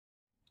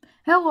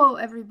Hello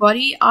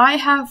everybody, I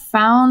have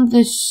found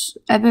this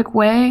epic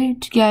way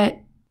to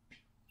get,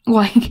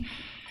 like,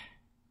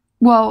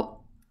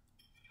 well,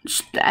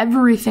 just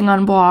everything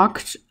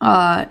unblocked.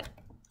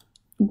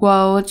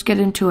 Well, let's get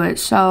into it.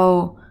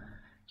 So,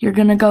 you're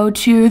gonna go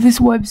to this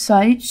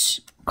website,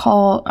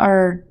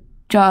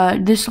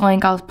 this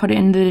link, I'll put it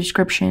in the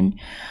description.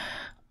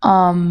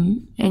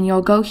 And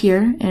you'll go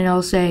here, and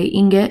it'll say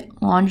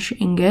ingot, launch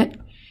ingot.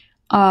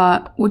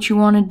 What you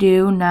want to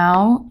do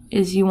now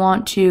is you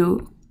want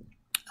to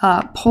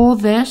pull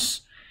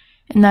this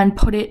and then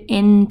put it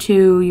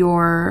into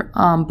your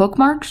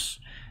bookmarks.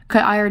 Okay,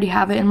 I already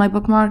have it in my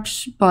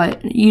bookmarks,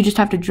 but you just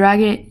have to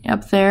drag it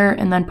up there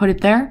and then put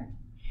it there.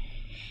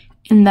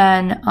 And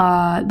then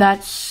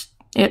that's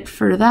it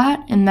for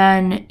that. And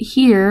then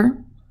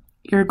here,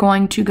 you're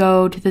going to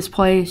go to this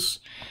place,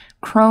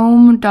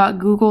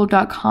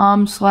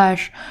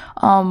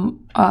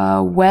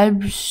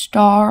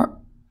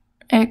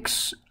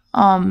 chrome.google.com/webstarx,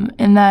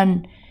 and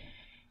then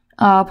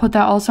I'll put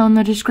that also in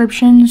the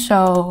description,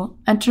 so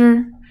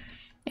enter.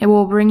 It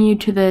will bring you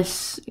to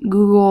this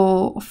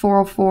Google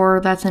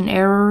 404, that's an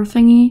error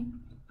thingy.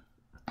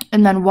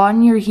 And then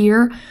when you're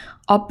here,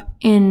 up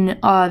in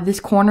this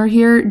corner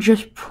here,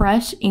 just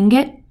press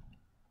ingot.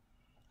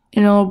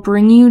 And it'll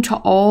bring you to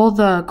all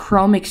the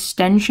Chrome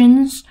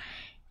extensions.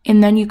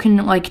 And then you can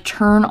like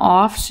turn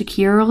off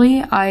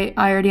securely. I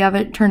already have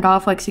it turned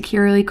off, like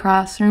securely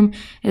classroom.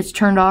 It's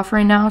turned off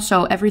right now,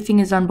 so everything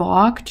is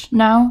unblocked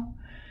now.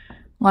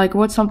 Like,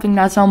 what's something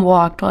that's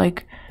unblocked?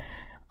 Like,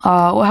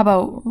 how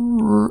about,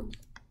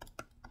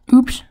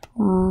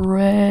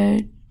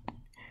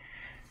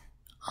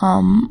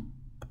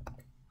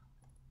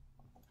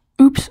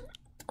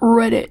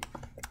 Reddit.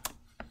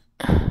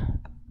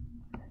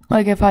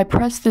 Like, if I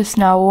press this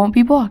now, it won't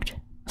be blocked.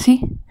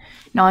 See?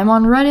 Now I'm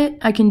on Reddit.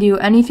 I can do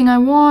anything I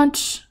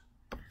want.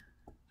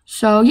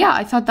 So, yeah,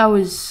 I thought that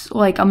was,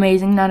 like,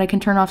 amazing that I can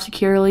turn off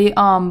securely.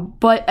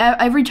 But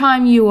every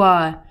time you,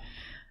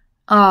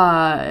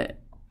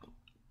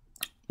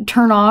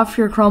 turn off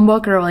your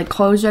Chromebook or like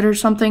close it or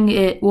something,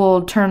 it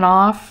will turn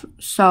off.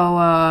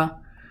 So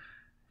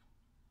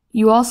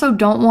you also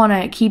don't want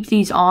to keep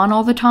these on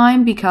all the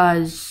time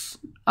because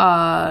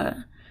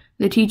the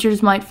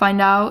teachers might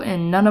find out,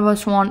 and none of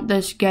us want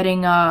this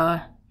getting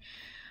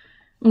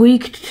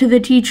leaked to the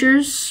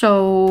teachers.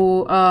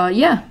 So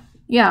yeah,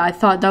 I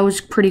thought that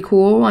was pretty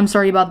cool. I'm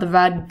sorry about the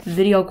bad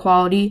video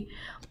quality,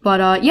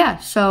 but yeah,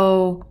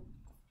 so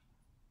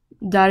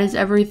that is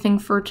everything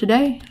for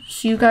today.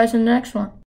 See you guys in the next one.